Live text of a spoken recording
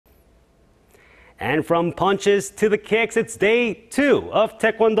And from punches to the kicks, it's day 2 of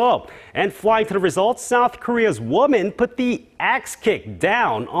Taekwondo. And flying to the results, South Korea's woman put the axe kick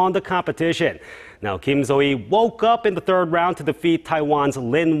down on the competition. Now, Kim So-hui woke up in the third round to defeat Taiwan's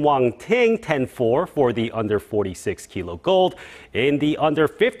Lin Wan Ting 10-4 for the under 46 kilo gold. In the under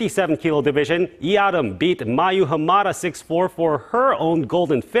 57 kilo division, Ah-reum beat Mayu Hamada 6-4 for her own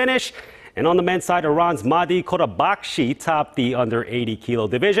golden finish. And on the men's side, Iran's Mahdi Khodabakhshi topped the under 80 kilo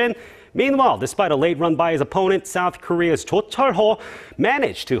division. Meanwhile, despite a late run by his opponent, South Korea's Jo Chol-ho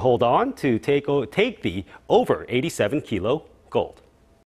managed to hold on to take the over 87 kilo gold.